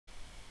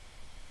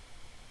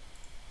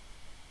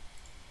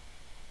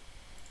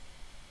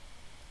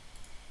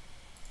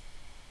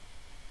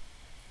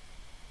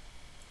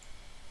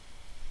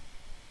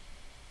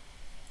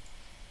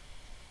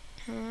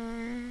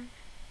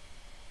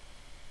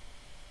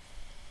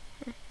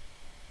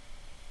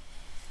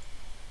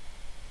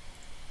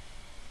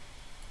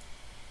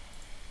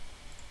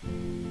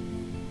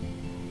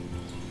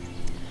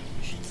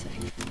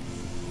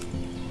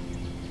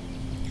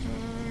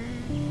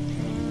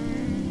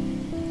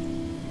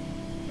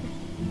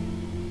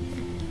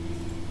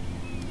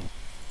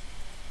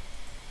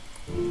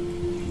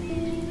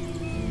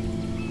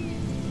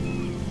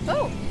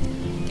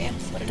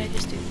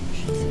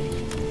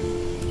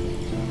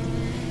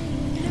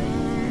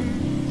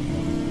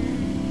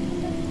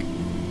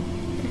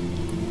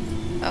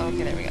Oh,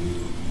 okay, there we go.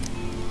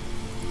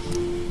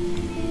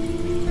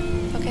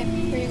 Okay,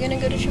 were you gonna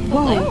go to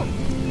Chipotle?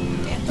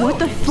 Whoa. What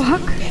the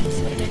fuck?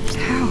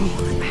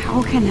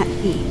 How can that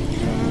be?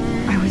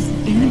 I was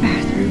in the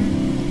bathroom.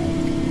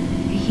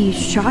 He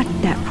shot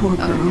that poor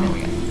girl. Oh, there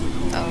we go.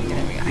 Oh, okay,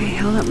 there we go. I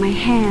held up my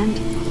hand.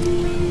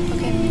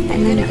 Okay,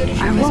 And then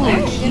I was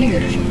back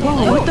here.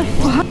 Whoa, what the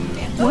fuck?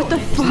 What the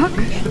fuck?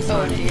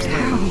 Oh dear.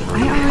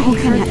 How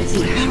can that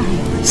be?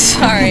 How?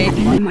 Sorry.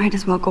 I might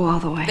as well go all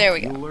the way. There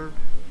we go.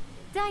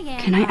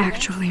 Can I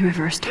actually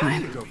reverse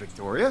time? Go,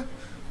 Victoria.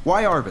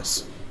 Why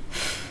Arbus?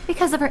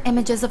 Because of her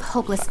images of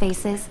hopeless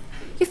faces.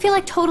 You feel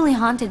like totally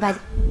haunted by the...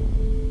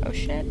 Oh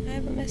shit, I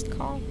have a missed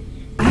call.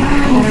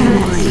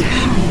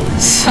 How?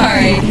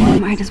 Sorry. I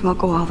might as well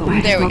go all the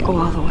way. There we go.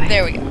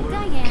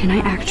 Can I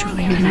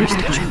actually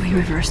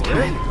reverse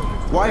time?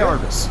 Why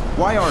Arbus?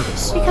 Why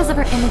Arbus? Because of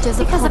her images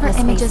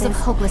of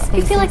hopeless faces.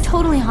 You feel like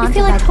totally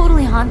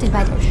haunted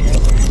by the...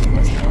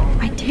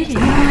 I did it.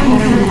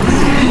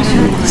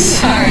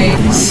 Sorry.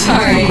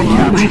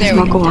 Might as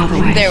well go all the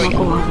way. There we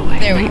go.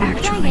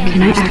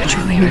 Can I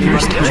actually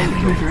reverse time?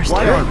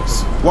 Why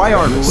Arbus? Why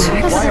Arbus?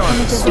 Why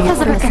Arbus?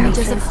 Because of her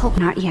images of hope...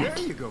 Not yet.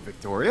 There you go,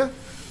 Victoria.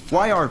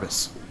 Why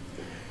Arbus?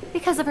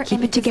 Because of her Keep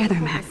it images together,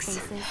 of Max.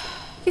 hopeless faces.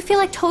 You feel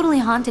like totally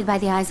haunted by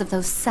the eyes of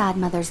those sad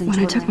mothers and When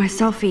I children. took my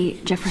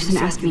selfie, Jefferson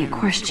asked me a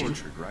question.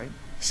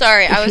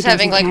 Sorry, I If was he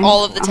having like doesn't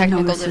all of the answer, I'll know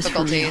technical this is for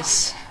real.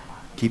 difficulties.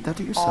 Keep that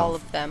to yourself. All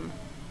of them.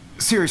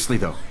 Seriously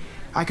though,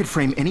 I could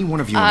frame any one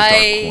of you in a dark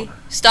I corner.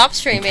 stopped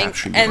streaming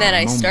capture you and then in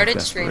a I moment of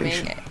started streaming.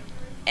 desperation.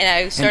 And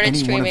I started any one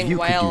of streaming you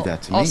could do while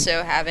that to me.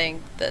 also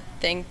having the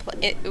thing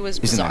it was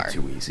Isn't bizarre. that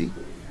too easy?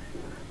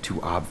 Too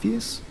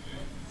obvious?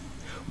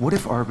 What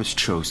if Arbus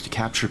chose to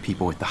capture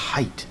people at the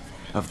height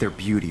of their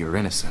beauty or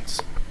innocence?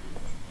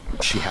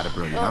 She had a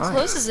brilliant Well, it eye,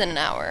 closes in an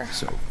hour.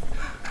 so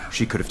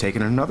she could have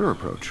taken another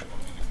approach.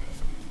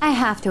 I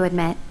have to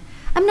admit,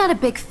 I'm not a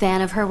big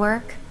fan of her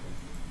work.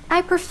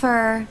 I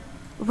prefer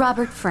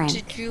Robert Frank.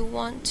 Did you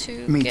want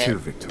to Me get too,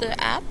 Victoria.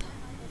 the app?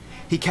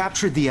 He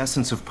captured the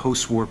essence of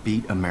post-war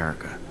beat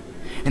America,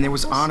 and there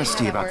was We'll see how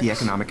honesty that about the works.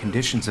 economic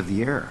conditions of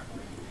the era,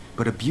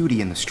 but a beauty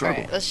in the struggle.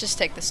 Alright, let's just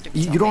take the stupid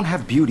You don't selfie.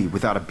 have beauty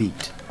without a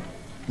beat,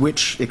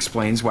 which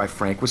explains why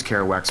Frank was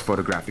Kerouac's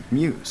photographic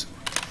muse,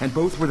 and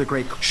both were the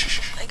great. Oh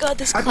my god,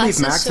 this I class believe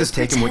is Max so has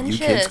taken what you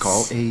kids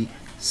call pretentious.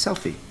 a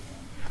selfie,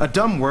 a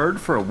dumb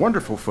word for a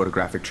wonderful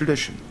photographic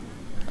tradition,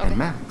 Okay. and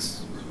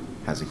Max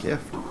has a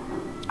gift.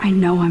 I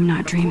know I'm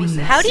not dreaming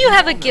this. How do you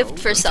have a gift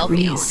for real.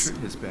 selfies? Portrait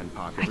has been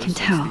popular I can since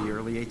tell. the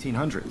early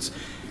 1800s.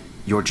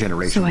 Your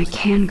generation. So I was the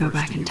can go first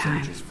back to in use time.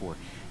 images for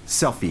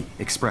selfie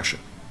expression.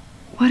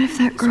 What if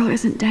that girl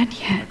isn't dead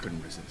I yet?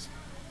 couldn't resist.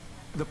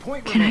 The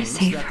point Can I remains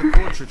save that her? the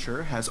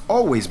portraiture has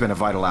always been a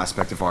vital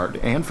aspect of art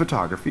and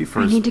photography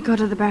for I as need to go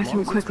to the bathroom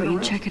long as it's quickly been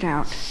and around. check it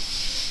out.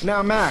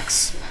 Now,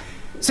 Max,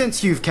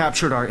 since you've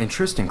captured our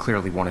interest and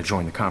clearly want to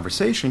join the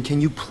conversation,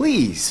 can you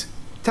please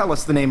tell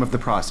us the name of the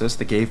process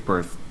that gave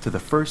birth to the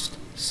first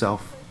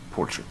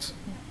self-portraits?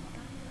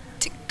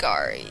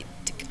 Tigari.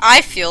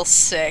 I feel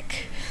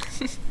sick.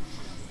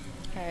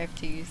 I have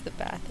to use the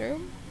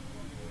bathroom.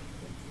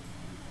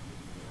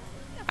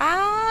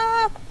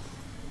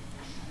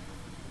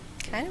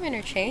 Kind of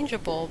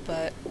interchangeable,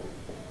 but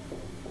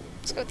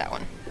let's go with that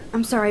one.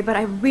 I'm sorry, but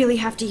I really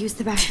have to use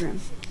the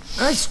bathroom.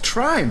 Nice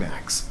try,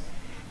 Max.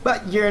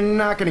 But you're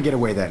not going to get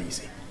away that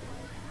easy.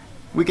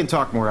 We can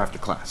talk more after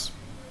class.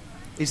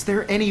 Is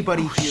there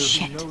anybody here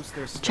Shit. who knows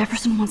their stuff?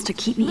 Jefferson wants to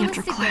keep me Louis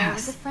after Daguerre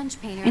was a class.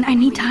 French painter And I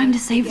need who time to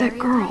used save that Daguerrean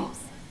girl. types.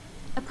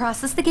 A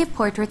process that gave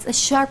portraits a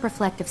sharp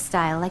reflective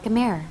style like a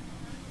mirror.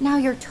 Now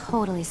you're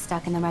totally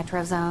stuck in the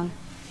retro zone.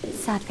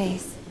 Sad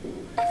face.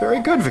 Very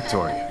good,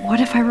 Victoria. What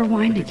if I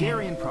rewind The again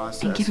Daguerrean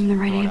process and give him the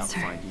right brought out answer?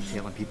 fine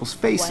detail in people's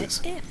faces.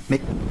 What if?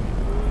 Make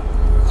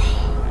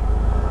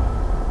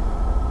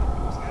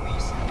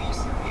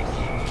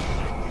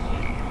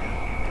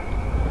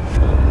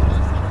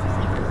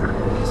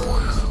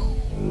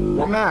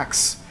Well,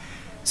 Max,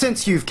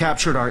 since you've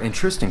captured our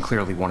interest and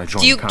clearly want to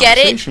join Do you the get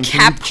it? conversation, can you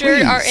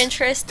Captured our please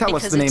interest tell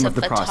us because the name it's a of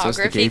the process that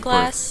photography gave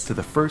class? birth to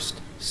the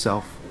first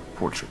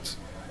self-portraits.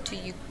 Do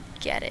you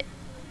get it?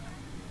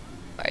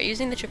 Are you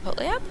using the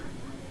Chipotle app?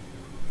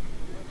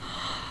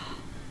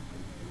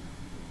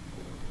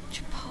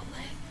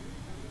 Chipotle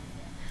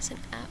has an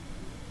app.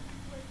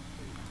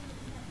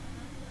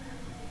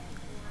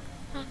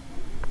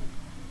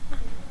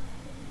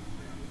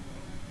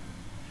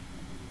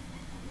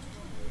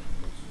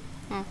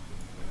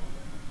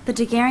 The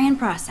Daguerrean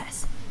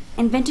process,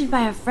 invented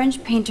by a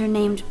French painter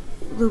named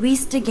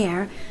Louis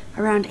Daguerre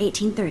around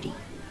 1830.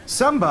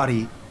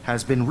 Somebody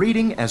has been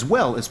reading as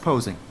well as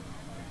posing.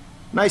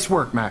 Nice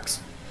work, Max.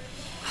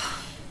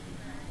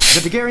 The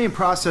Daguerrean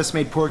process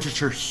made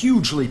portraiture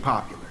hugely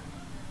popular,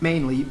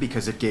 mainly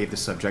because it gave the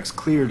subjects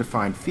clear,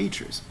 defined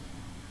features.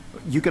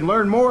 You can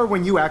learn more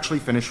when you actually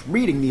finish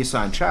reading the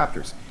assigned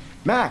chapters.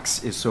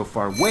 Max is so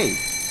far way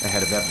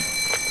ahead of everyone.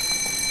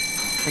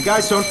 And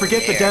guys, don't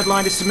forget the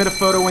deadline to submit a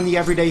photo in the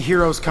Everyday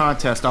Heroes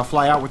contest. I'll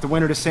fly out with the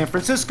winner to San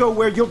Francisco,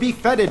 where you'll be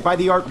feted by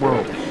the art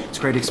world. It's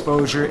great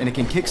exposure, and it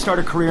can kickstart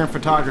a career in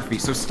photography.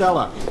 So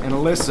Stella and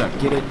Alyssa,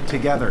 get it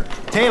together.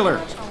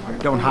 Taylor,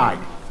 don't hide.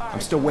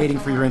 I'm still waiting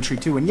for your entry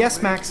too. And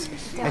yes, Max,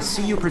 I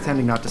see you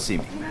pretending not to see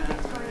me.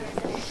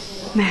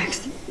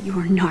 Max, you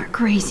are not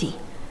crazy.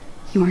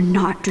 You are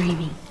not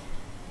dreaming.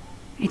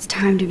 It's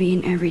time to be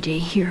an everyday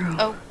hero.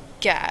 Oh,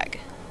 gag.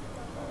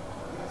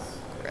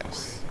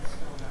 Gross.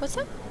 What's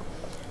that?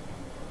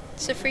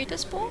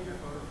 Sofritas bowl?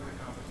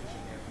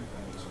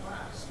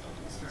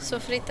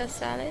 Sofrita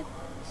salad?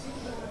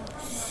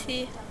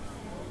 See.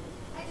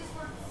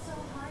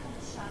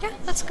 Yeah,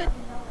 that's good.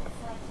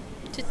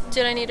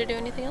 Did I need to do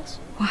anything else?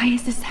 Why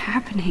is this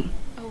happening?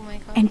 Oh my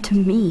god. And to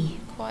me?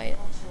 Quiet.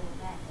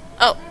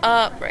 Oh,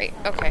 right.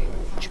 Okay.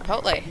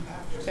 Chipotle.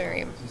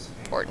 Very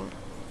important.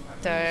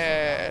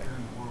 That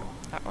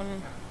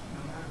one.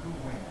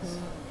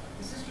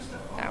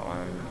 That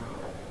one.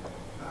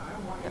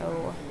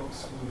 No.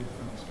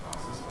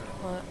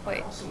 What?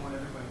 Wait.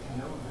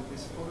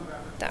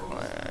 That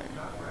one.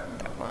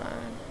 That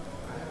one.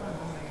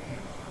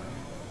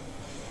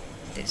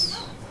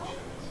 This.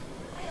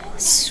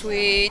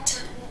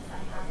 Sweet.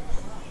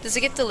 Does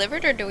it get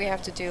delivered or do we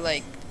have to do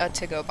like a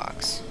to-go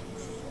box?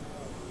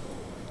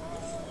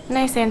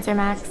 Nice answer,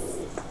 Max.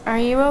 Are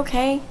you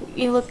okay?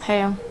 You look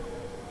pale.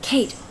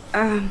 Kate,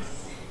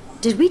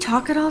 did we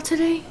talk at all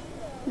today?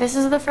 This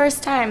is the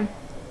first time.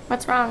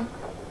 What's wrong?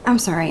 I'm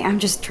sorry, I'm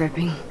just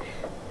tripping.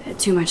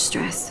 Too much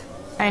stress.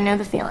 I know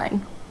the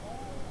feeling.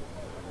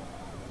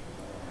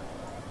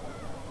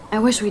 I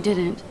wish we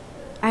didn't.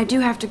 I do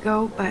have to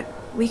go, but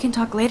we can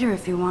talk later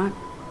if you want.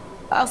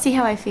 I'll see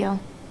how I feel.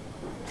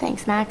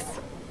 Thanks, Max.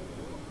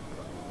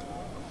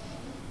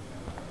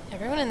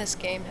 Everyone in this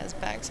game has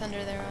bags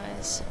under their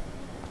eyes.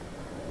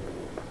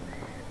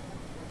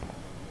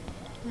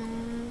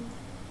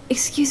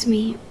 Excuse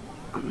me,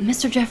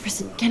 Mr.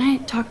 Jefferson, can I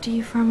talk to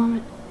you for a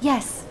moment?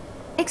 Yes.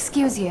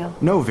 Excuse you.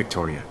 No,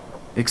 Victoria.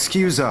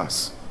 Excuse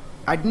us.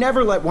 I'd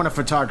never let one of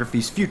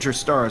photography's future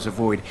stars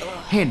avoid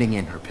handing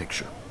in her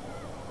picture.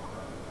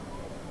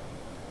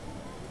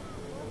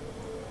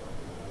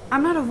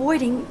 I'm not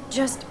avoiding,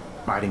 just...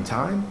 Biding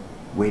time?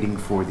 Waiting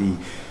for the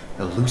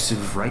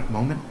elusive right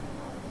moment?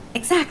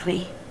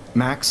 Exactly.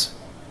 Max,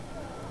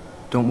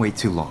 don't wait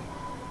too long.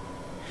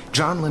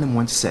 John Lennon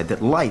once said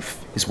that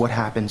life is what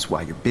happens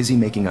while you're busy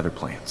making other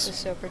plans. This is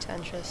so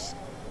pretentious.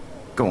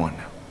 Go on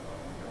now.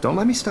 Don't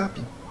let me stop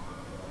you.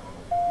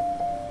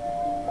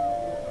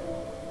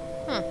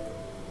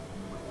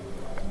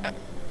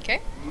 Okay.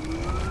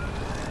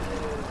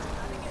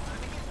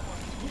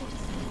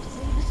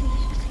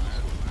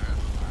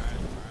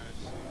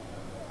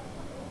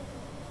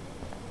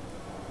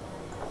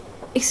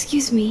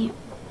 Excuse me,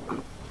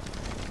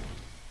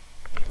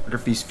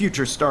 Photography's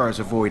future stars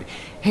avoid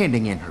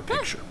handing in her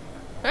picture.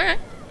 Alright.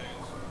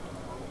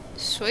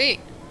 Sweet.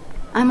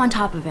 I'm on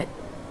top of it.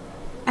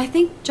 I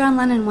think John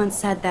Lennon once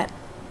said that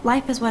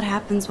life is what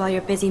happens while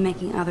you're busy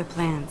making other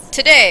plans.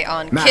 Today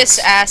on Max, Kiss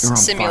Ass you're on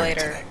fire Simulator.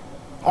 today.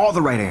 All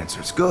the right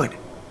answers. Good.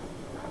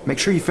 Make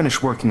sure you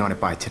finish working on it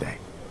by today.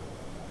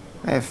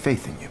 I have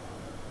faith in you.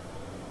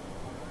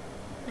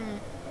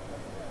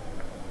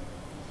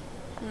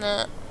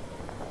 Nah.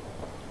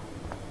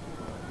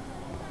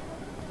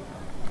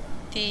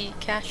 The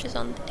cash is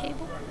on the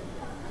table.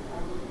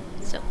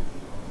 So.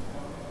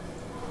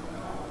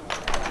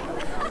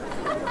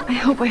 I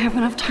hope I have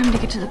enough time to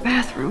get to the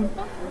bathroom.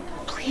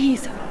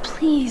 Please,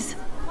 please.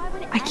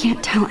 I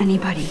can't tell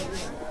anybody.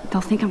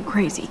 They'll think I'm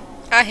crazy.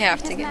 I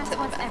have to get to the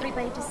wants bathroom.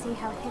 everybody to see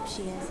how hip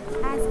she is.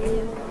 As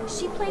if.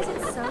 She plays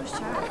it so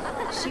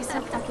sharp. She's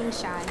so fucking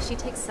shy. She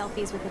takes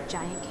selfies with a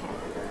giant cat.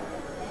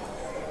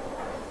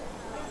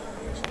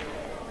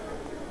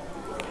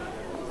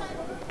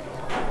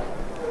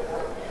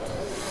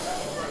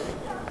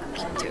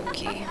 Okie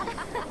dokie.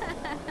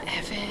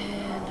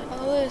 Evan,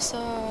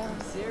 Alyssa,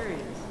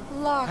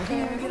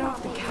 Locker. Get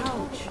off the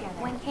couch.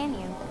 When can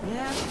you?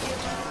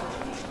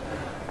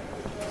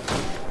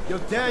 Yo,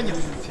 Daniel.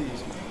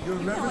 You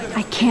remember that?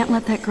 I can't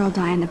let that girl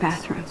die in the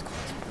bathroom.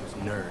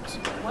 Nerds.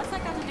 What's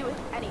that got to do with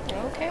anything?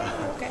 Okay,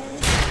 okay.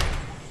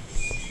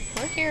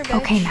 We're here, bitch.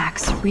 Okay,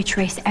 Max,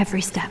 retrace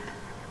every step.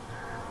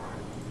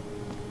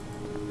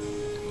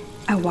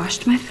 I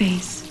washed my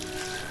face.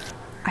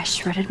 I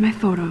shredded my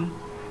photo.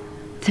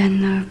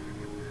 Then the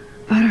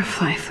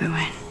butterfly flew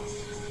in.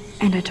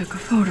 And I took a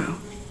photo.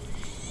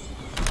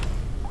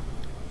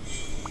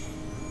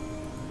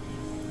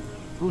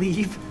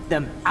 Leave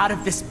them out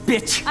of this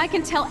bitch. I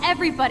can tell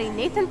everybody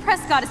Nathan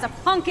Prescott is a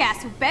punk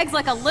ass who begs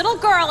like a little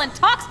girl and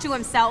talks to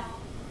himself.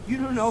 You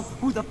don't know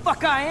who the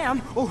fuck I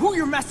am or who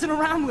you're messing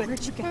around with.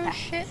 Where'd you get Oh that?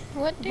 shit,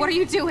 what dude? What are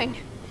you doing?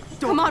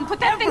 Don't Come on, put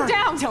that thing ever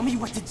down! Tell me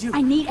what to do.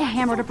 I need a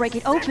hammer to break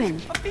it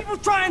open. People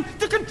trying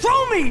to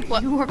control me.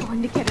 What? You are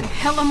going to get in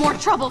hella more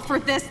trouble for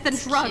this than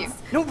drugs.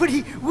 cute.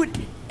 Nobody would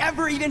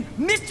ever even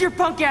miss your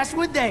punk ass,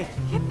 would they?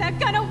 Get that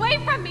gun away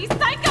from me,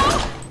 psycho!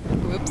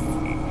 Whoops.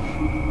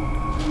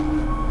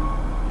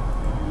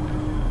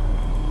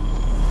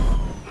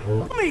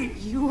 Me.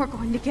 You are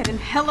going to get in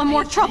hella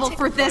more Can I trouble take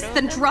for a this photo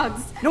than of them?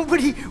 drugs.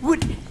 Nobody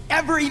would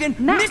ever even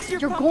Max, miss your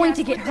you're punk going ass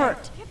to get with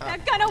hurt. Get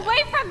that gun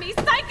away from me,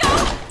 psycho!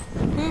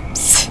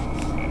 Oops.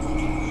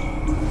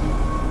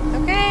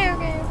 Okay.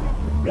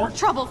 More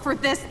trouble for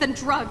this than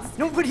drugs.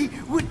 Nobody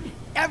would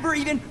ever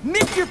even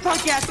miss your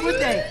punk ass, would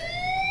they?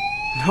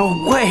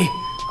 No way!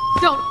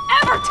 Don't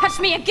ever touch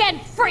me again,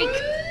 freak!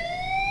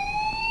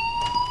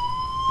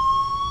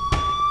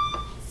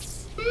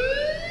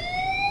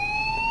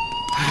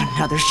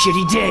 Another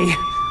shitty day.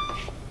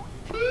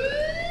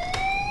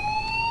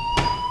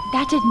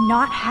 That did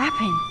not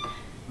happen.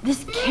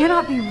 This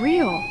cannot be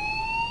real.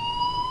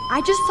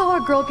 I just saw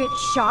a girl get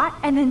shot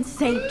and then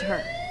saved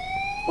her.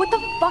 What the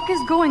fuck is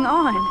going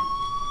on?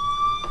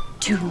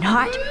 Do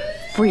not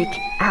freak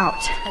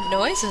out. That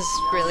noise is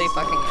really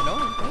fucking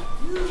annoying.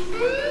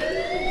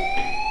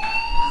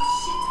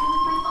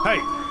 Hey,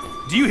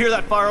 do you hear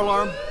that fire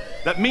alarm?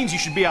 That means you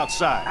should be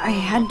outside. I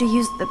had to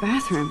use the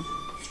bathroom.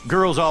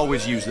 Girls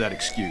always use that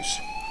excuse.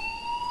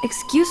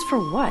 Excuse for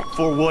what?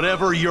 For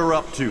whatever you're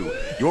up to,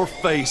 your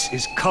face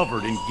is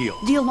covered in guilt.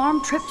 The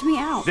alarm tripped me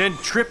out. Then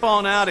trip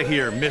on out of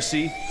here,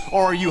 Missy.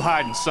 Or are you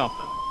hiding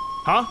something?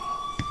 Huh?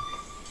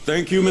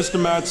 Thank you, Mr.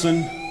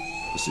 Madsen.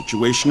 The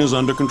situation is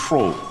under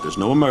control. There's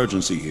no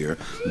emergency here.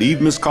 Leave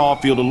Miss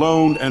Caulfield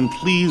alone, and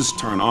please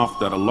turn off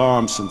that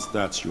alarm since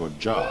that's your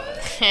job.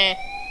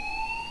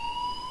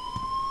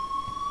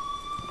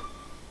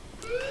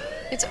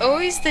 It's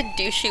always the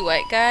douchey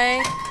white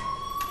guy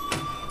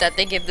that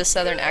they give the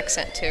southern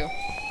accent to.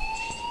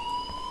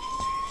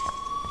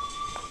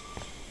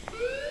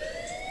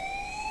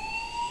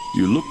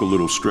 You look a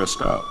little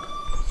stressed out.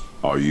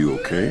 Are you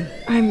okay?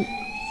 I'm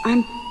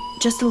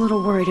just a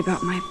little worried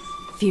about my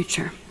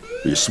future.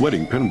 You're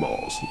sweating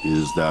pinballs.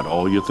 Is that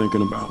all you're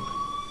thinking about?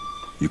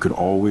 You can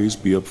always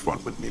be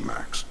upfront with me,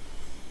 Max.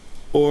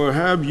 Or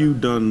have you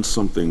done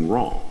something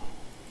wrong?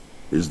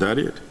 Is that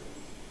it?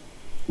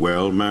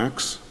 Well,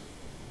 Max,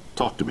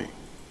 talk to me.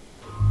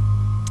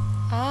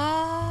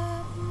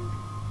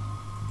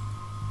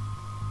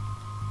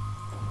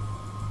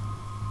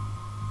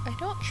 I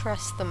don't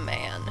trust the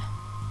man.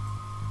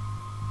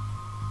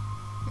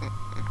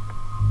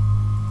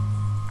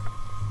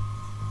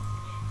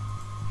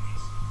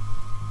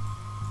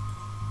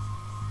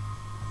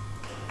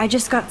 I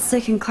just got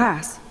sick in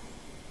class.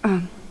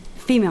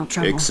 Female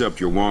trouble. Except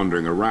you're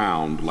wandering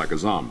around like a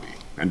zombie.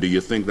 And do you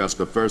think that's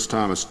the first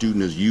time a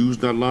student has used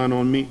that line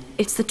on me?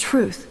 It's the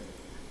truth.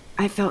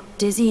 I felt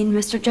dizzy in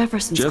Mr.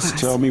 Jefferson's class. Just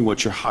tell me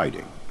what you're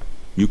hiding.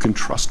 You can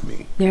trust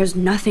me. There's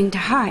nothing to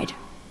hide.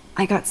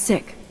 I got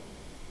sick.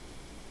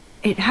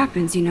 It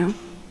happens, you know.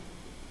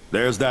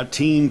 There's that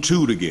Team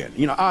Toot again.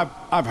 You know,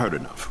 I've heard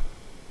enough.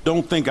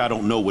 Don't think I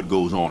don't know what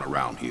goes on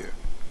around here.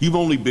 You've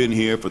only been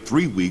here for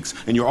 3 weeks,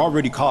 and you're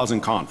already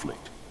causing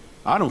conflict.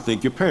 I don't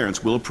think your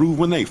parents will approve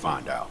when they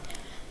find out.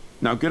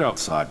 Now get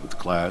outside with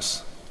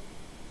class.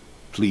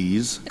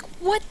 Please.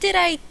 What did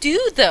I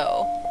do,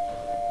 though?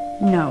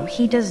 No,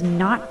 he does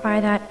not buy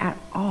that at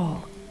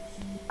all.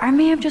 I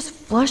may have just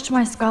flushed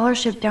my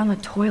scholarship down the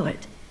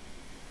toilet.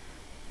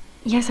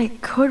 Yes, I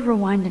could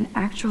rewind and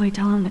actually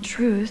tell him the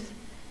truth.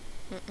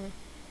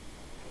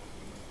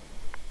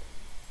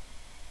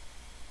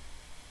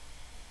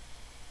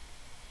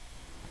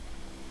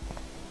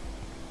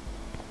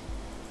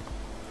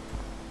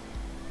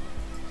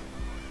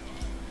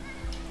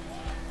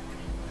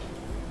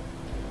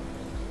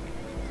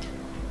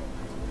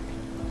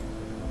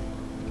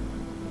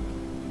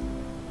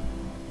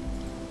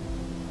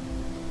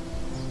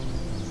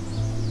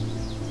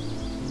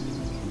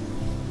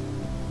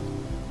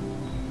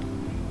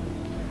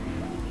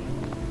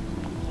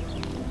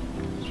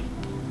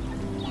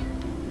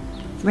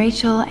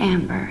 Rachel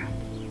Amber.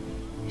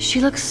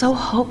 She looks so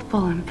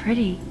hopeful and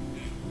pretty.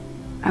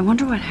 I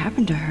wonder what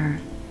happened to her.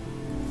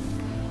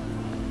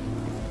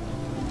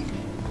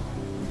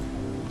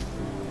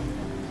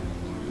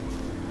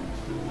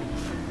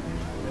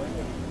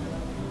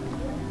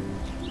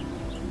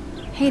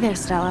 Hey there,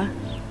 Stella.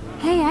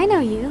 Hey, I know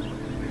you.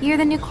 You're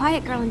the new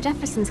quiet girl in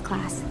Jefferson's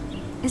class.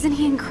 Isn't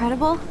he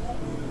incredible?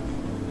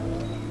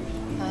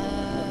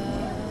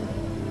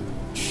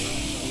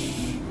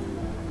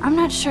 I'm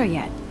not sure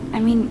yet. I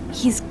mean,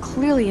 he's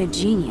clearly a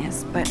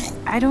genius, but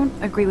I don't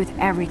agree with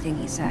everything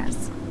he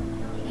says.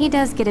 He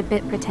does get a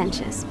bit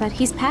pretentious, but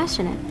he's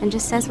passionate and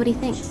just says what he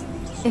thinks.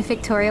 If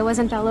Victoria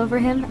wasn't all over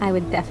him, I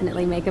would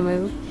definitely make a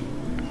move.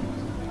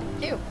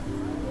 Ew.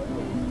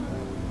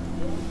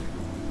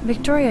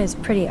 Victoria is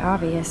pretty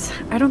obvious.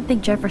 I don't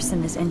think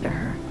Jefferson is into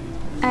her.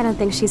 I don't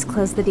think she's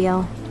closed the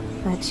deal,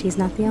 but she's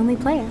not the only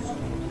player.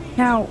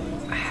 Now,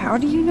 how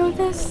do you know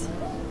this?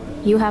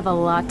 You have a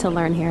lot to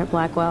learn here at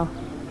Blackwell.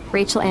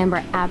 Rachel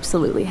Amber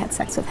absolutely had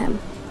sex with him.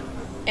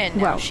 And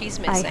now Well, she's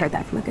missing. I heard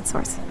that from a good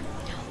source.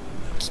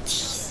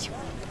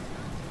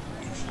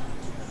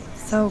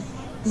 So,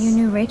 you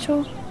knew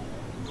Rachel?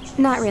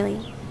 Not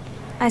really.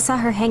 I saw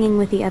her hanging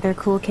with the other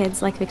cool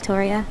kids like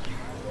Victoria.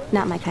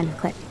 Not my kind of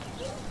clique.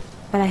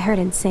 But I heard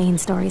insane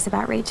stories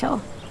about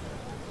Rachel.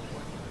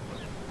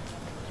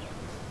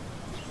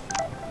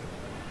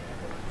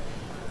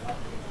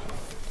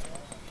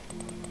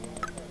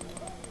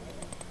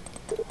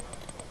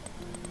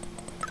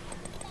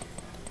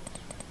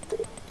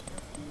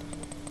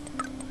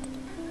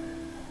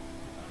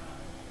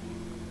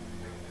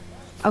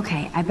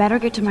 Okay, I better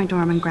get to my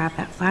dorm and grab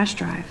that flash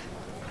drive.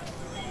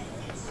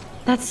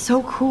 That's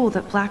so cool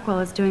that Blackwell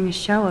is doing a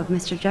show of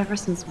Mr.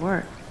 Jefferson's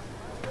work.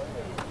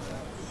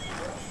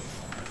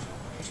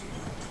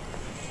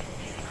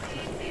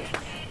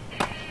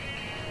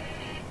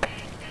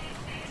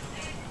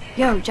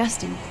 Yo,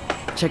 Justin.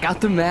 Check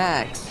out the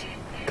Max.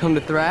 Come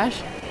to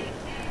thrash?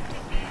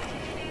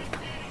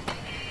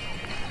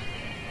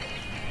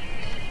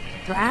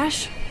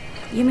 Thrash?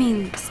 You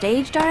mean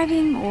stage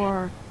diving,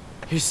 or...?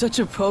 You're such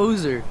a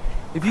poser.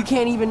 If you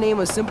can't even name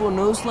a simple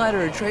nose slide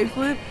or a tray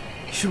flip,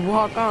 you should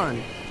walk on.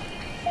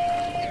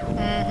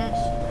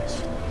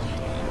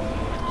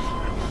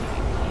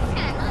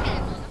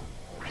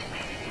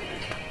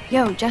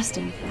 Yo,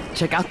 Justin.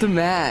 Check out the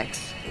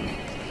Max.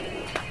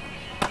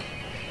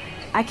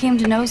 I came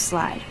to nose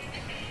slide,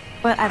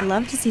 but I'd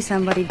love to see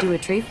somebody do a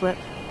tree flip.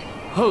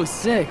 Oh,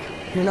 sick.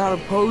 You're not a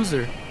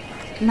poser.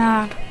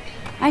 Nah,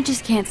 I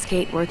just can't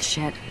skate worth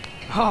shit.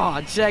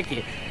 Oh, check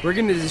it. We're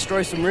gonna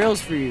destroy some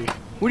rails for you.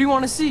 What do you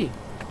want to see?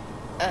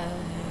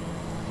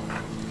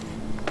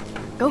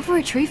 Go for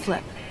a tree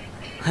flip.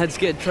 Let's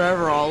get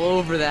Trevor all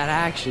over that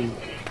action.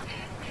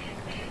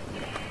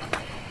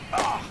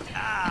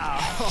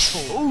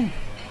 Oh.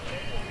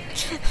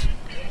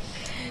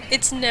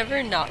 It's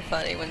never not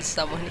funny when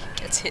someone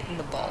gets hit in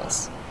the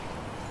balls.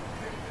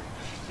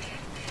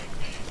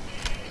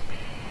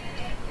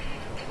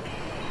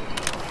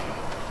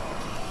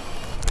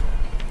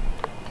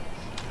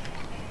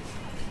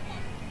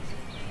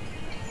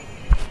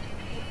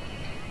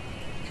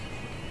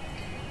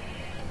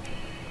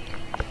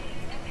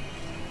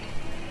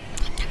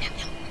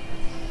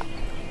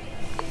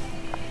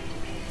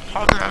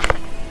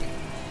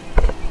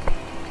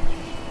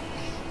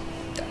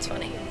 That's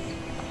funny.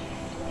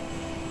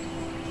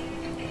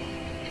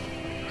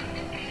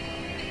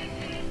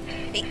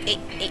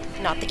 Hey,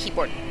 not the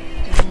keyboard.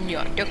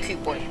 Not the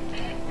keyboard.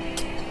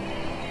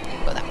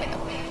 Go that way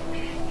though.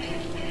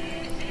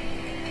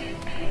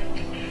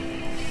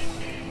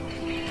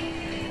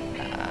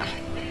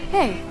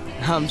 Hey.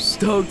 I'm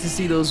stoked to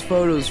see those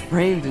photos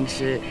framed and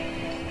shit.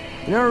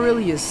 You're not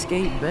really a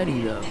skate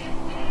Betty though.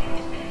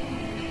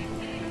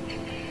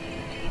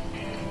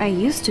 I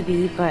used to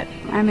be, but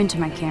I'm into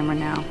my camera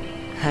now.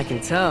 I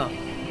can tell.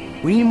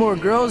 We need more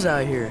girls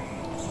out here.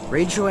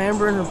 Rachel,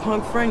 Amber, and her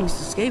punk friend used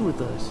to skate with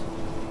us.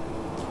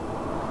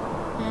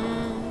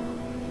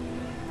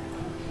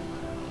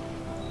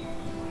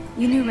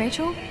 You knew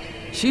Rachel?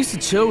 She used to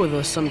chill with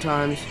us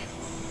sometimes.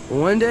 But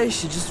one day,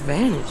 she just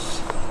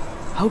vanished.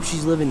 I hope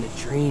she's living the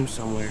dream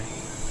somewhere.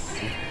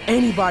 If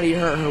anybody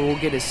hurt her, we'll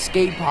get a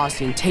skate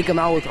posse and take them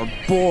out with our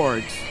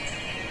boards.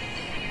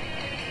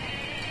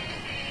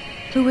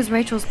 Who was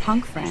Rachel's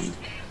punk friend?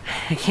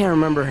 I can't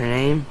remember her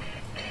name.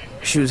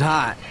 She was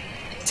hot.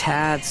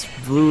 Tats,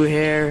 blue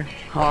hair,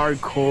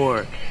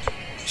 hardcore.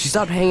 She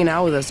stopped hanging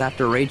out with us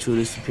after Rachel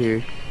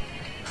disappeared.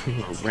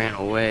 Ran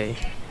away.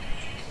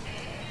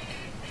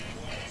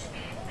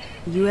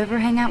 You ever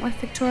hang out with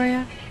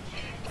Victoria?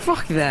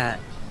 Fuck that.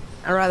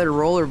 I'd rather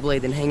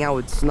rollerblade than hang out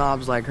with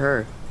snobs like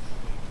her.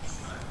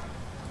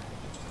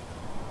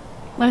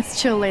 Let's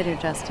chill later,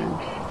 Justin.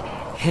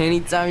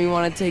 Anytime you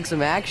want to take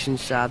some action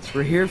shots,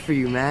 we're here for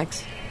you,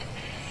 Max.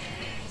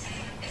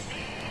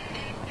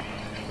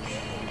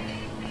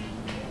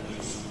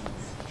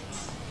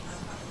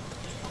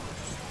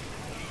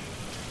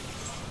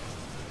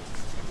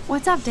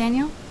 What's up,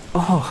 Daniel?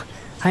 Oh,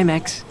 hi,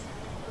 Max.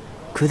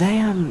 Could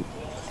I,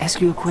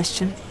 ask you a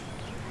question?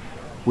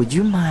 Would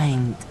you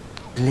mind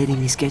letting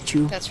me sketch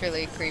you? That's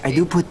really creepy. I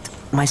do put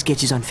my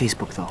sketches on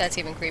Facebook, though. That's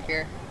even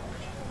creepier.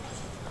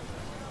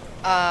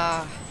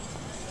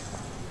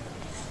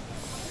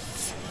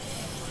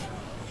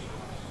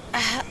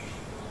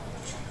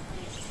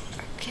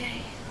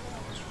 Okay.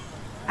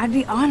 I'd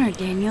be honored,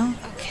 Daniel.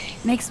 Okay.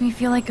 Makes me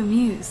feel like a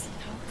muse.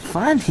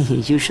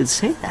 Funny, you should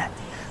say that.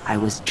 I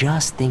was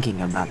just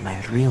thinking about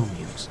my real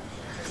muse.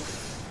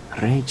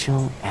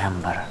 Rachel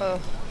Amber.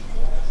 Oh.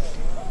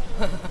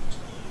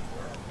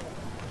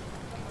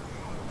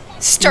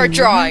 Start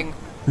drawing!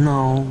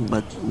 No,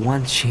 but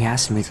once she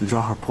asked me to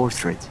draw her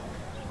portrait.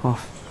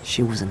 Oh,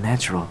 she was a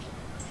natural.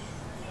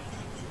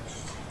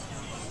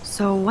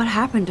 So what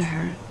happened to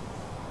her?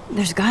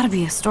 There's gotta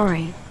be a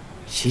story.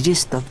 She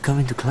just stopped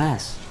coming to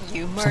class.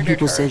 You murdered Some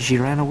people her. said she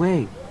ran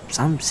away.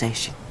 Some say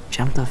she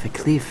jumped off a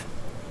cliff.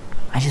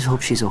 I just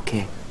hope she's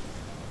okay.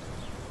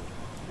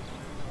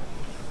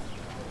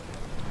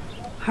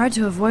 Hard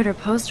to avoid her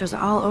posters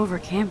all over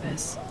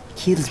campus.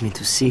 Kills me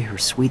to see her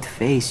sweet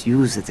face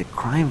used as a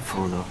crime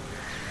photo.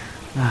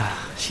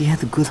 She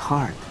had a good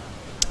heart.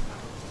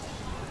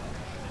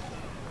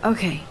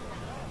 Okay,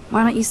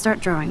 why don't you start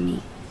drawing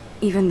me?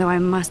 Even though I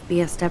must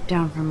be a step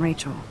down from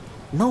Rachel.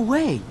 No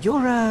way,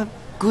 you're a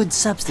good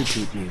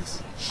substitute,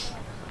 Muse.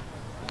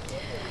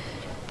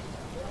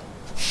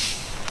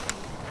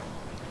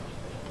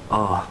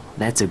 Oh,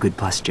 that's a good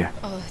posture.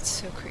 Oh, that's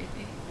so creepy.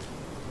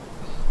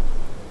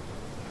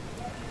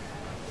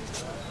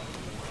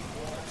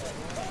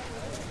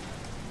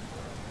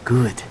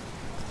 Good.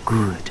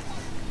 Good.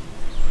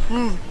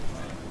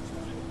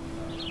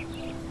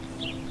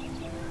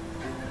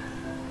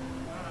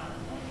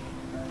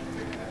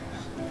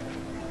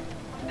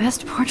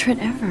 best portrait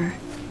ever.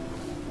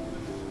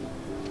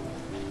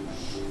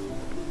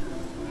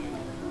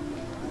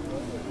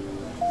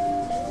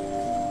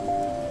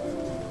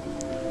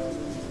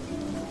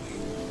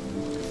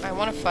 I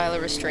want to file a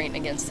restraint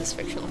against this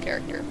fictional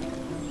character.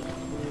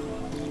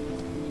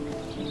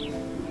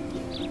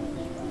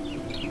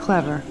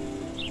 Clever.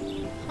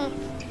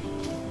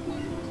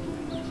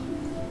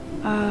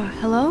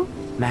 Hello?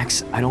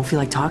 Max, I don't feel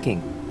like talking.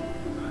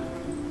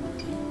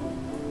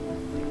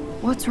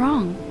 What's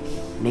wrong?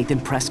 Nathan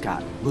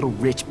Prescott, little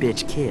rich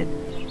bitch kid.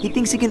 He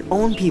thinks he can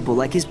own people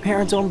like his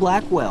parents own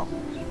Blackwell.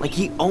 Like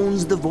he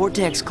owns the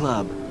Vortex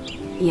Club.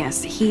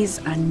 Yes, he's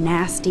a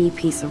nasty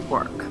piece of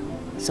work.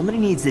 Somebody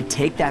needs to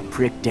take that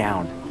prick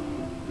down.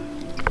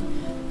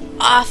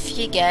 Off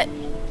you get.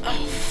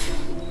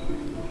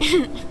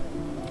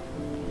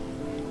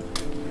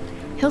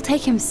 He'll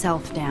take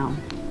himself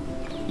down.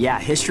 Yeah,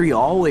 history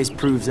always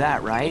proves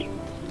that, right?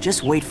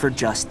 Just wait for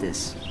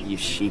justice, you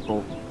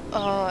sheeple.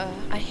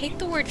 I hate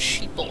the word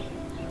sheeple.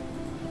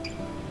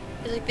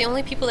 It's like the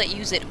only people that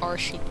use it are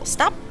sheeple.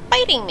 Stop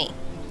biting me!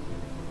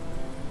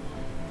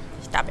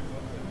 Stop it.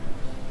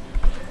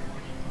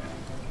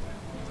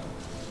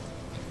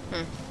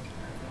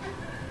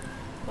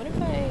 What if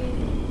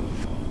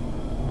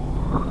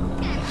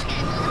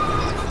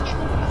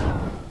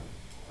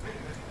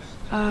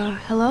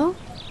Hello?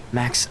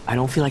 Max, I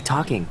don't feel like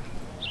talking.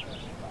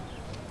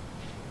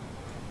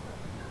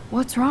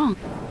 What's wrong?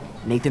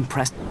 Nathan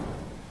Prescott.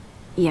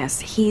 Yes,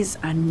 he's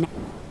a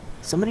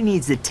Somebody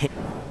needs to take...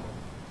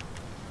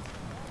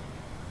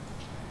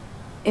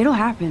 It'll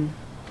happen.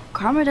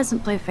 Karma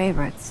doesn't play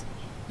favorites.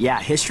 Yeah,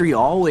 history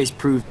always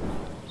proves...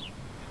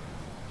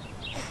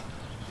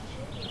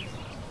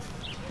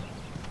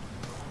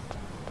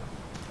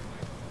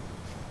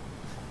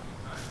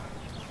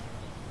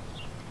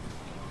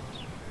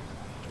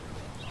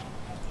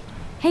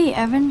 Hey,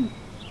 Evan.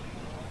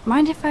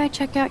 Mind if I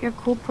check out your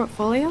cool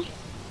portfolio?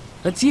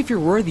 Let's see if you're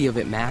worthy of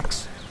it,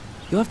 Max.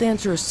 You'll have to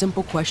answer a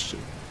simple question.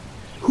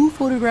 Who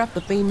photographed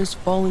the famous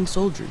falling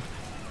soldier?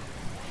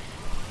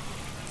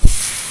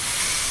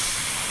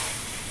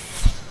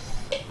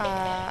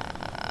 I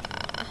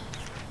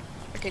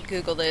could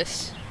Google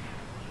this.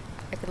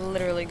 I could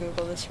literally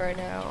Google this right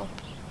now.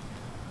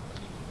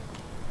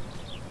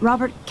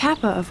 Robert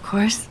Capa, of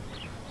course.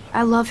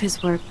 I love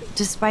his work,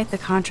 despite the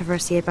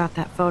controversy about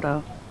that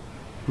photo.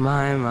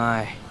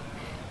 My.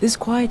 This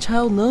quiet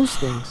child knows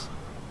things.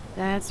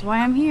 That's why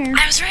I'm here.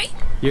 I was right!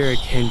 You're a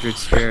kindred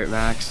spirit,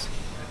 Max.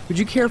 Would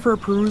you care for a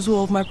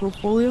perusal of my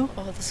portfolio?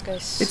 Oh, this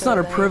guy's so It's not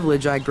a lame.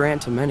 privilege I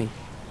grant to many.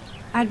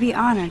 I'd be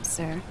honored,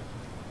 sir.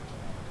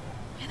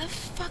 Where the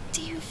fuck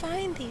do you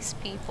find these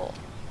people?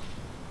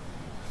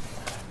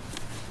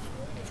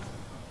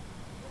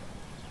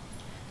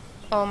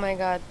 Oh my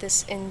god,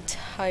 this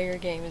entire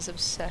game is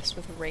obsessed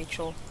with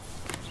Rachel.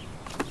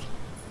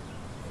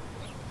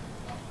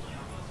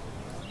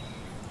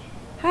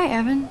 Hi,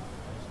 Evan.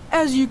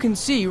 As you can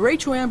see,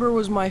 Rachel Amber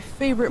was my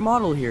favorite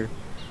model here.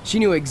 She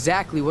knew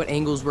exactly what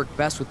angles worked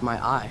best with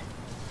my eye.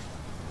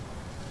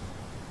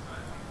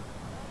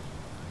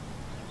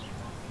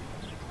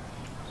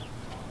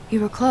 You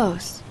were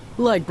close.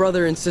 Like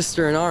brother and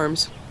sister in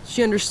arms.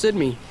 She understood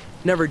me,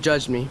 never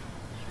judged me.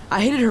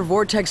 I hated her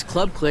Vortex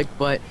Club clique,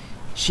 but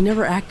she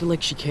never acted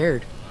like she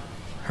cared.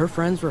 Her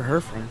friends were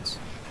her friends.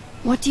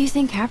 What do you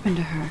think happened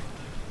to her?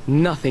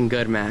 Nothing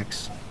good,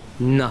 Max.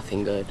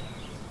 Nothing good.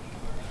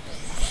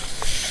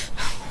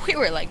 We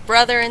were like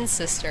brother and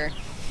sister.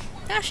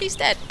 Now she's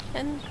dead,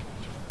 and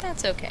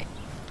that's okay.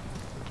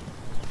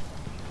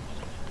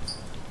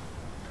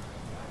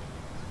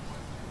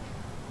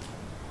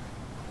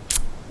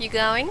 You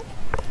going?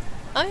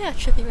 Oh yeah, it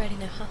should be ready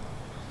now, huh?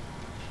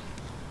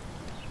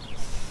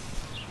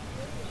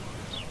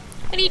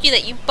 How do you do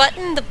that? You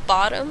button the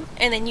bottom,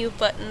 and then you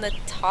button the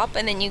top,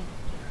 and then you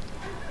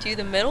do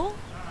the middle?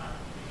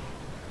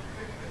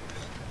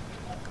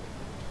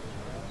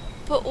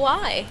 But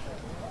why?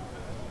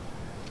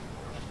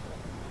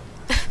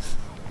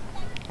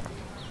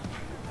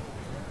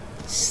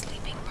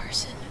 Sleeping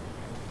person.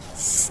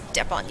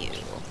 Step on you.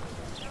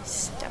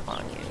 Step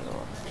on you.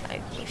 I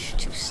wish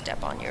to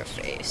step on your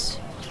face.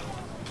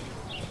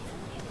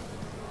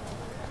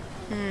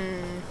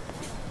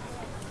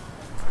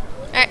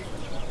 Alright.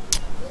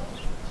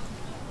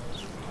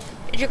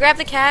 Did you grab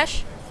the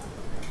cash?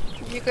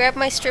 Did you grab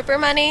my stripper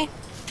money?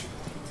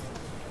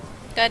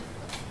 Good.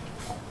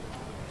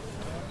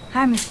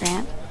 Hi, Miss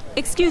Grant.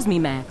 Excuse me,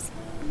 Max.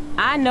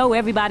 I know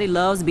everybody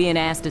loves being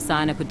asked to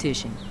sign a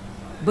petition.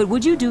 But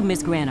would you do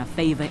Miss Grant a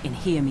favor and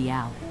hear me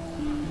out?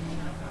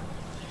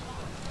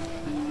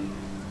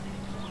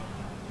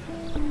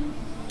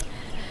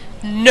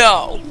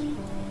 No!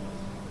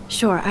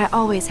 Sure, I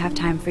always have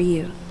time for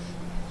you.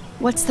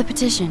 What's the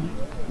petition?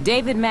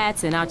 David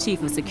Madsen, our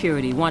chief of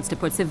security, wants to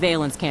put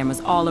surveillance cameras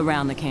all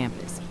around the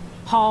campus.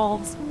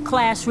 Halls,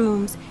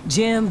 classrooms,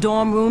 gym,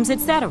 dorm rooms,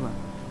 etc.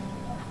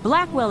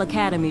 Blackwell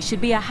Academy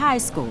should be a high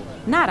school,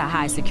 not a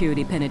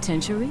high-security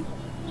penitentiary.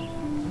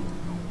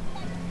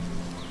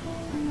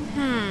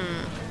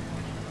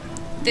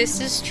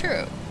 This is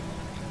true.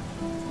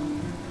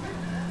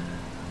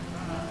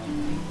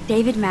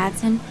 David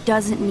Madsen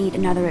doesn't need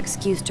another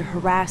excuse to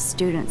harass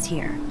students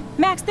here.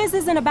 Max, this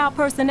isn't about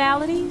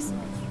personalities.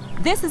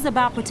 This is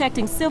about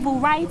protecting civil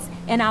rights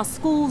and our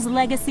school's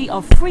legacy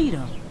of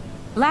freedom.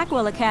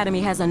 Blackwell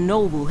Academy has a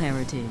noble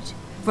heritage,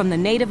 from the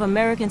Native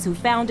Americans who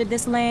founded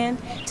this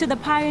land to the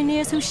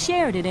pioneers who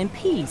shared it in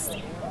peace,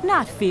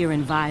 not fear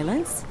and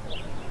violence.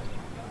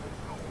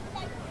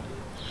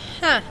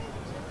 Huh.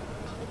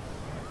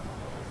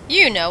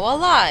 You know a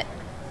lot.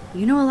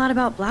 You know a lot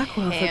about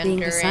Blackwell for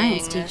being the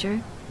science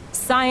teacher.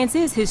 Science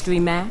is history,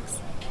 Max.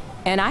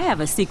 And I have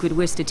a secret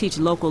wish to teach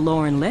local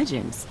lore and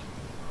legends.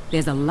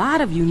 There's a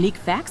lot of unique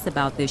facts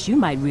about this you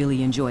might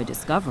really enjoy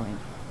discovering.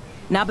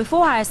 Now,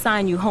 before I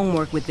assign you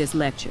homework with this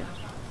lecture,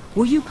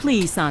 will you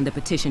please sign the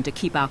petition to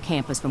keep our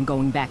campus from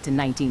going back to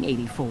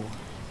 1984?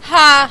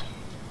 Ha!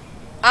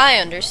 I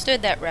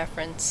understood that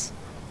reference.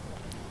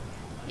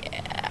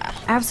 Yeah.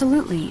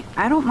 Absolutely.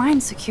 I don't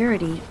mind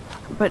security,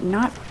 but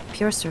not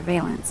pure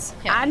surveillance.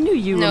 Yeah. I knew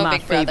you were my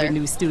big brother. favorite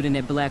new student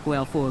at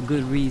Blackwell for a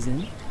good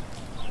reason.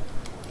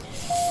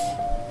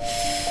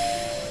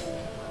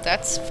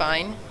 That's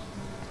fine.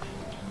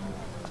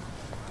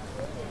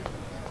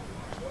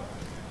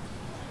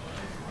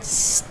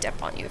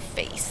 Step on your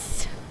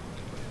face.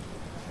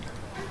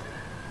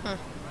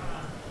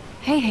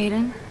 Hey,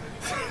 Hayden.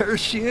 There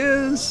she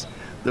is,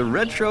 the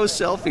retro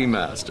selfie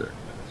master.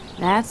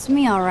 That's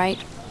me, all right.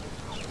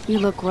 You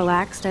look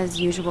relaxed as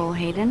usual,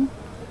 Hayden.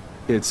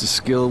 It's a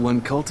skill one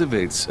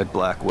cultivates at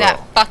Blackwell.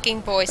 That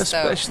fucking voice,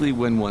 especially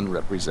when one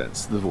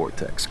represents the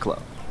Vortex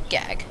Club.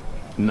 Gag.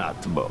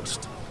 Not to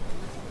boast.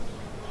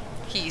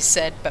 He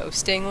said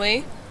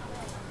boastingly.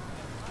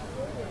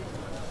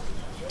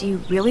 Do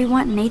you really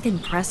want Nathan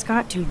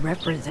Prescott to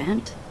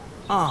represent?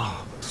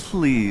 Oh,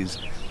 please.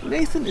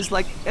 Nathan is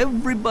like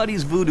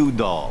everybody's voodoo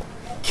doll.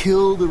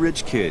 Kill the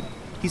rich kid.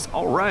 He's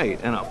alright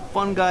and a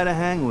fun guy to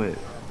hang with.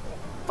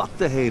 Fuck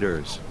the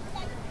haters.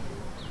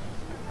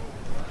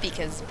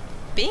 Because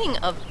being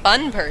a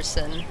fun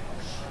person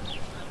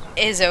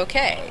is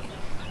okay.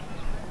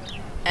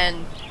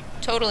 And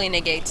totally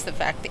negates the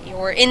fact that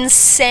you're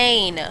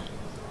insane.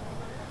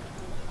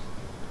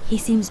 He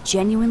seems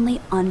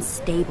genuinely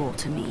unstable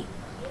to me.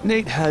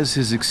 Nate has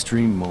his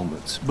extreme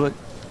moments, but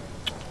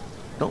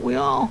don't we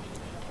all?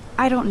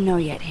 I don't know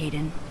yet,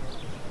 Hayden.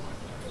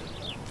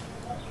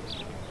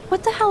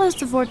 What the hell is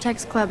the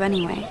Vortex Club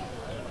anyway?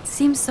 It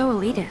seems so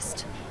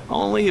elitist.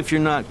 Only if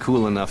you're not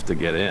cool enough to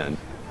get in.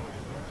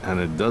 And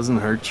it doesn't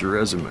hurt your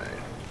resume.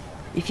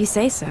 If you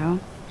say so.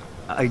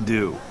 I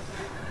do.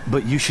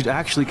 But you should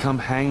actually come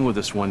hang with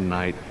us one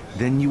night,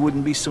 then you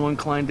wouldn't be so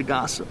inclined to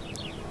gossip.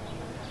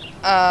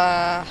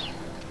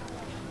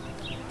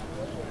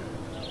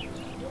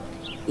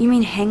 You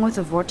mean hang with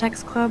the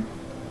Vortex Club?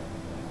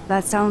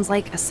 That sounds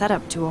like a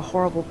setup to a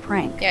horrible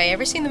prank. Yeah, you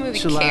ever seen the movie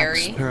Chillax,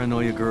 Carrie?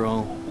 Paranoia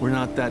girl. We're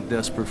not that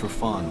desperate for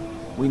fun.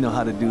 We know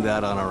how to do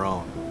that on our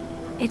own.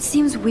 It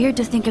seems weird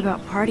to think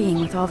about partying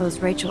with all those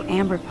Rachel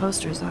Amber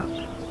posters up.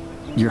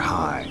 You're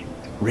high.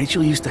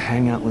 Rachel used to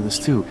hang out with us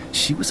too.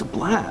 She was a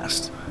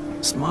blast.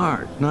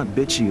 Smart, not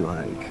bitchy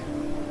like,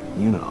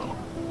 you know.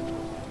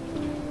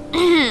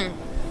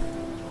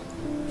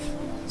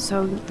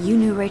 So you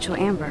knew Rachel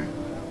Amber?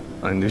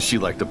 I knew she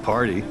liked to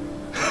party.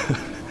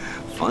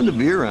 Fun to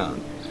be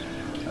around.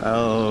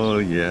 Oh,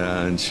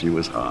 yeah, and she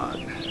was hot.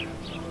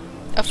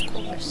 Of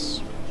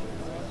course.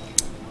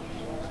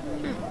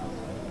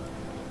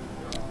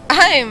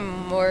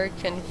 I'm more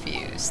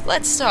confused.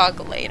 Let's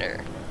talk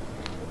later.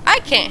 I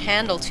can't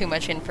handle too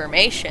much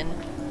information.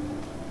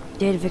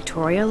 Did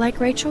Victoria like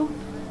Rachel?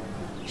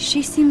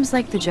 She seems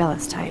like the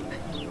jealous type.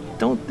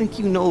 Don't think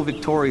you know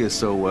Victoria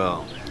so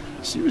well.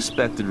 She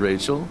respected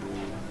Rachel,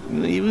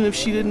 even if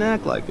she didn't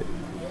act like it.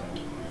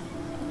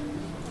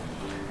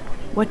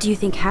 What do you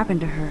think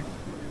happened to her?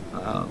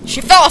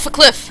 She fell off a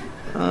cliff!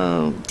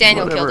 Daniel killed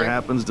her. Whatever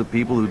happens to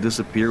people who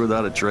disappear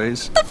without a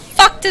trace. What the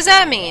fuck does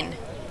that mean?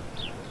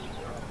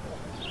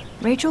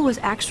 Rachel was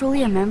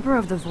actually a member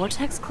of the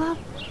Vortex Club?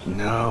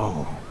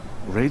 No.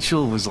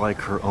 Rachel was like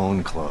her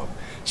own club.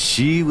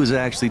 She was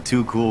actually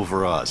too cool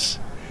for us.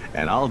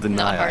 And I'll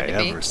deny I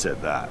ever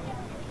said that.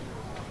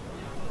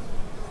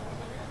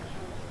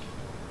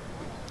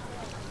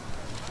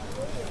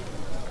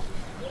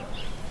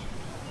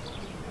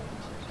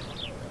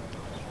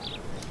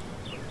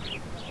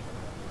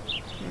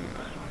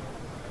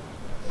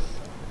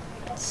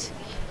 Let's see.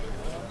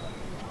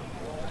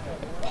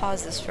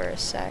 Pause this for a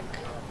sec.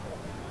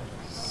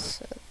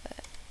 So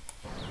that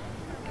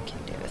I can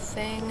do a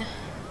thing.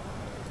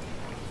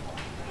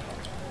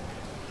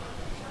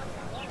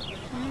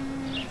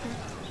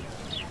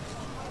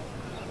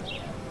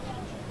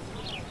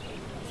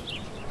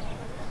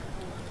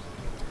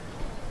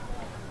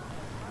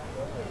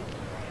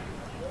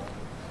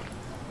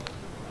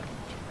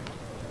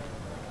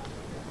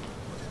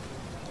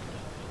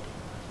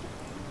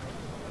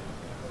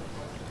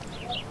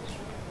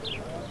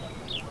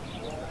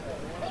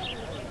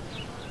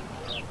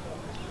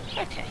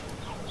 Okay.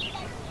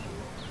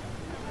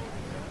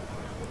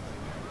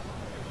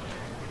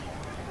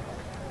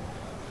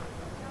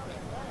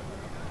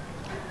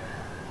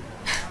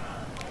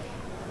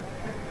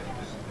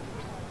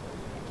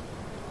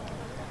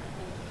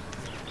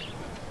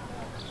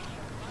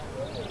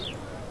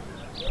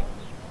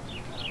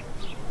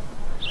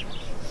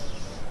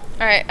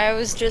 Alright, I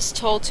was just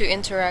told to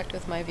interact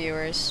with my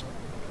viewers.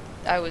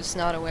 I was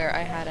not aware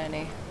I had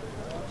any.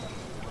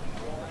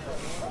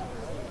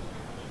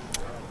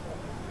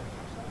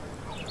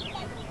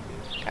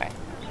 Alright.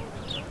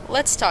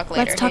 Let's talk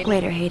later, Let's talk Hayden.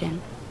 later,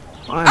 Hayden.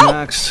 Bye,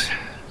 Max.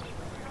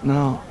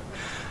 No,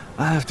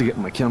 I have to get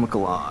my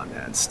chemical on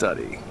and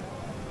study.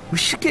 We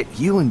should get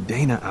you and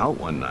Dana out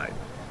one night.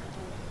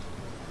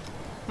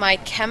 My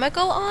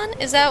chemical on?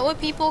 Is that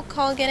what people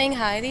call getting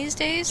high these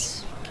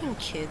days? Fucking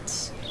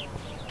kids.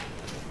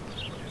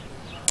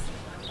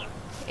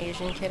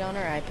 Asian kid on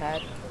her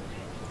iPad.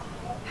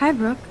 Hi,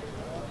 Brooke.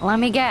 Let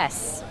me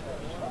guess.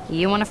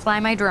 You want to fly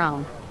my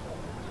drone?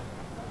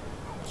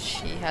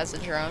 She has a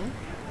drone.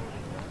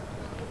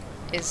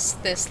 Is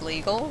this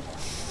legal?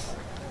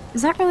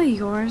 Is that really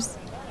yours?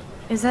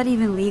 Is that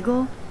even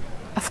legal?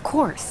 Of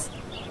course.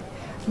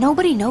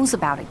 Nobody knows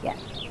about it yet.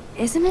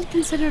 Isn't it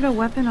considered a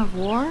weapon of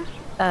war?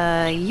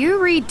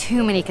 You read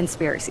too many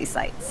conspiracy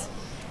sites.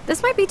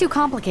 This might be too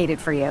complicated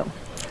for you.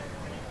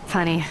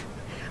 Funny.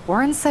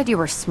 Warren said you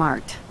were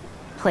smart.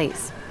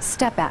 Please,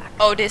 step back.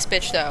 Oh, this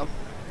bitch, though.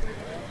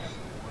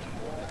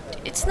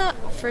 It's not,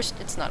 first,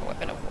 it's not a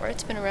weapon of war.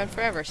 It's been around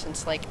forever,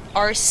 since, like,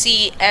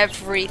 RC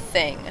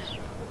everything.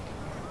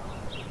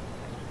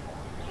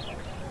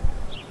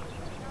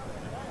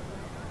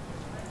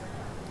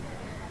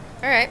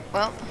 Alright,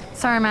 well.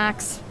 Sorry,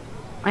 Max.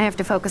 I have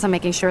to focus on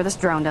making sure this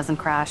drone doesn't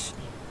crash.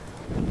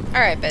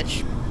 Alright,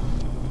 bitch.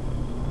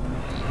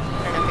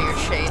 I don't know who you're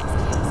shade.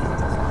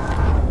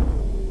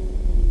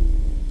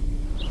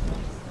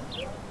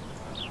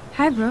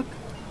 Hi, Brooke.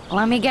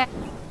 Let me get...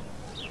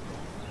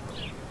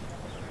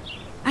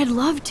 I'd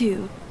love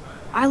to.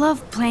 I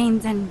love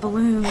planes and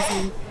balloons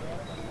and...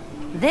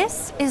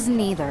 This is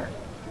neither.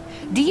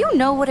 Do you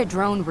know what a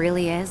drone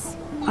really is?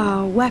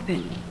 A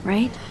weapon,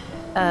 right?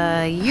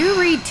 You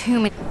read too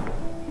many...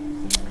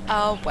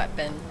 A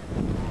weapon.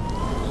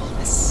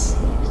 Yes.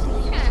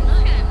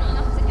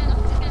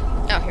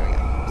 Oh, here we go.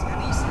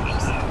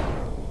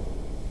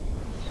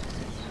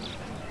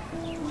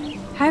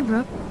 Hi,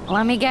 Brooke.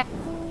 Let me get...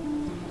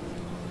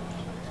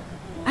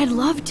 I'd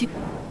love to.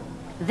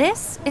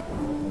 This is...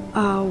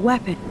 A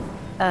weapon.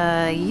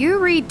 You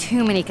read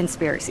too many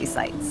conspiracy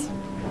sites.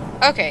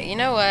 Okay, you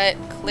know what?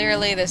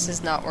 Clearly this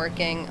is not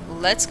working.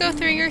 Let's go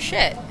through your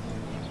shit.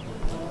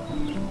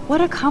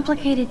 What a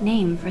complicated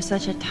name for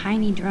such a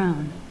tiny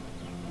drone.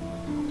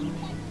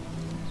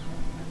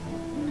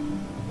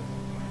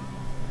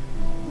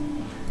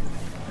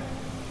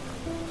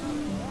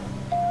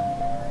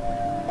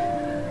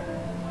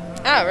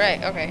 Oh,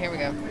 right. Okay, here we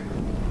go.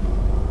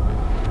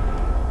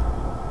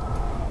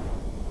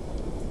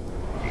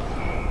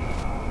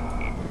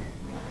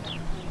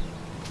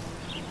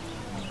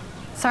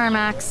 Sorry,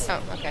 Max.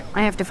 Oh, okay.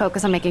 I have to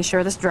focus on making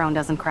sure this drone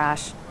doesn't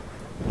crash.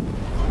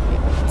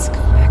 Let's go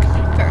back a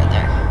bit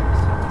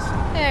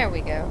further. There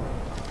we go.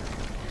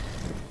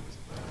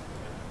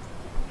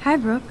 Hi,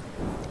 Brooke.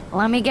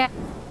 Let me get...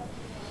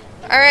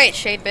 Alright,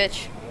 shade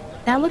bitch.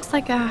 That looks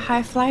like a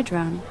high-fly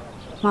drone.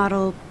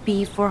 Model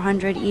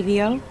B400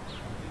 EVO.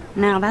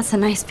 Now, that's a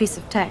nice piece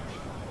of tech.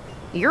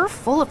 You're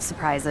full of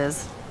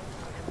surprises.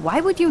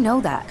 Why would you know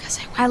that? 'Cause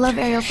I love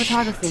aerial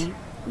photography.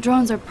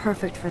 Drones are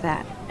perfect for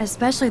that,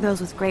 especially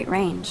those with great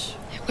range.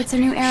 It's a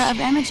new era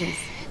of images.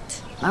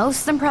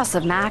 Most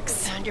impressive,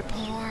 Max. Found your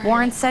porn.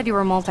 Warren said you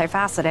were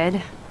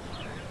multifaceted.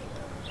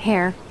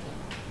 Here,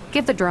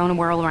 give the drone a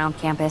whirl around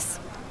campus.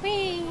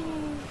 Whee!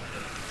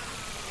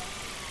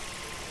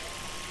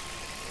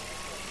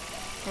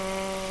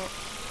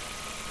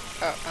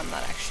 Oh, I'm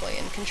not actually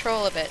in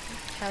control of it.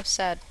 How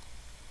sad.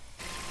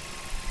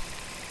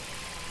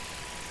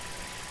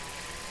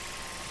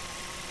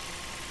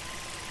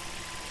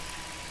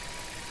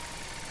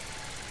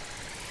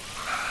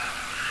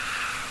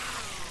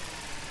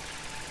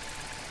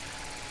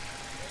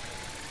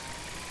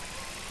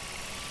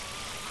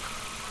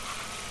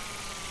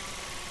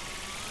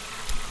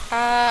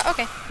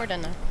 Okay, we're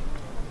done now.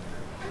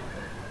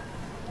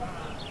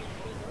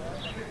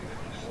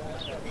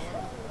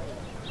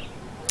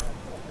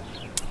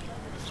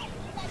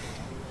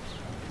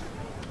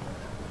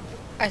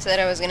 I said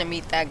I was gonna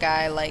meet that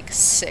guy like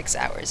 6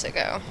 hours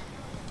ago.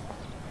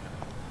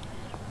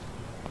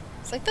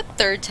 It's like the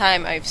third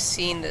time I've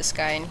seen this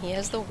guy and he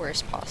has the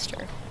worst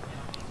posture.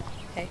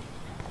 Hey.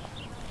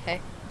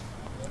 Hey.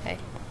 Hey.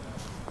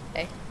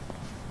 Hey.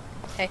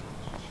 Hey.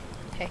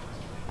 Hey.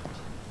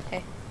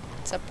 Hey.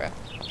 What's up, bro?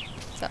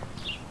 What's up?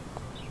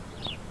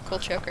 Cool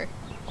choker.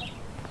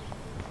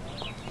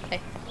 Hey.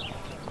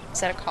 Is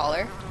that a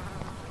collar?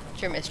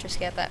 Did your mistress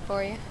get that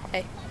for you?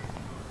 Hey.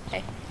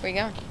 Hey. Where you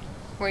going?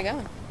 Where you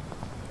going?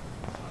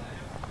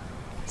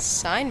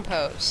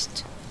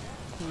 Signpost.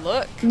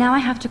 Look. Now I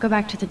have to go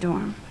back to the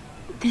dorm.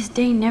 This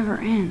day never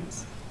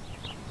ends.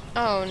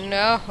 Oh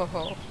no.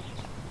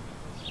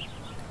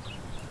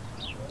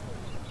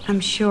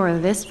 I'm sure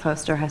this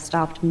poster has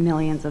stopped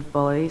millions of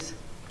bullies.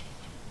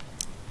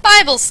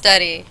 Bible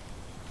study.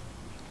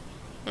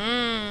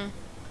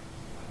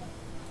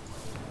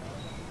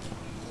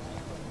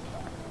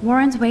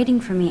 Warren's waiting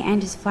for me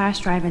and his flash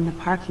drive in the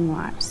parking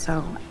lot,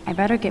 so I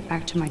better get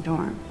back to my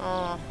dorm.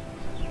 Oh.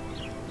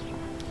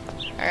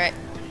 Alright.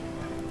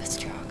 Let's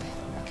jog.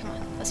 Come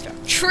on, let's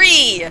jog.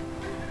 Tree!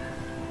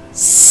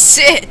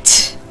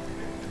 Sit!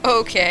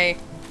 Okay.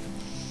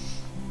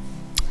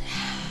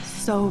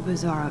 So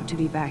bizarro to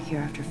be back here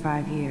after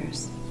 5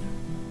 years.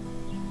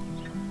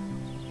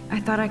 I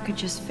thought I could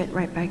just fit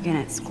right back in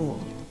at school.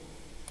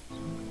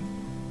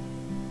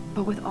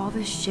 But with all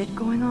this shit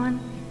going on,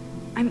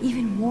 I'm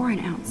even more an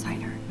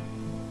outsider.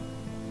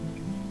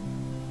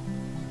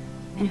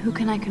 And who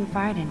can I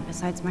confide in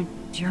besides my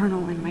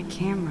journal and my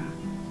camera?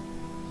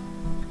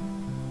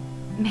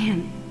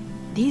 Man,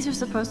 these are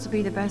supposed to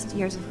be the best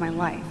years of my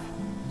life.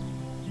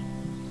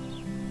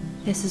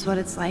 This is what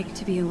it's like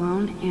to be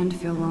alone and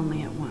feel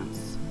lonely at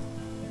once.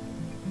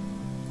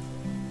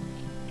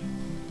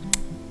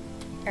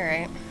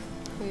 Alright.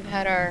 We've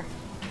had our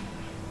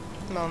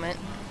moment.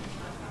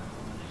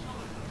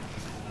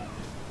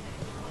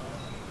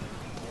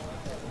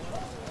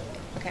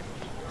 Okay.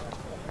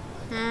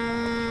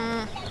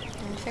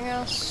 Anything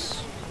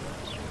else?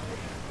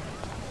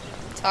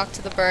 Talk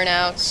to the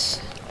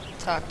burnouts.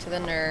 Talk to the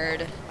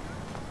nerd.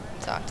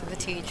 Talk to the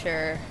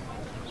teacher.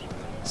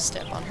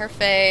 Step on her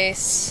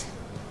face.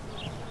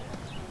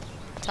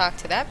 Talk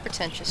to that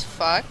pretentious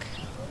fuck.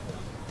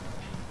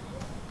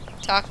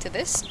 Talk to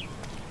this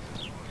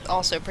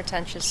also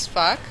pretentious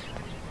fuck.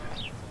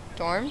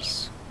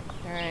 Dorms?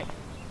 Alright.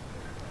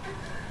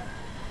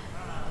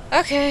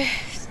 Okay,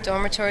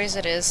 dormitories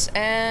it is,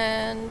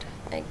 and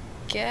I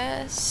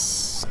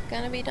guess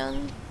gonna be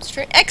done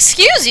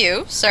excuse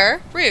you,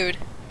 sir! Rude.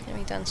 Gonna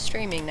be done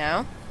streaming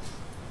now.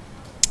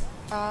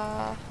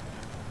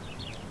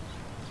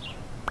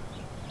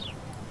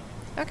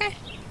 Okay.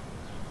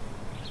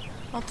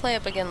 I'll play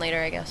up again later,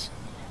 I guess.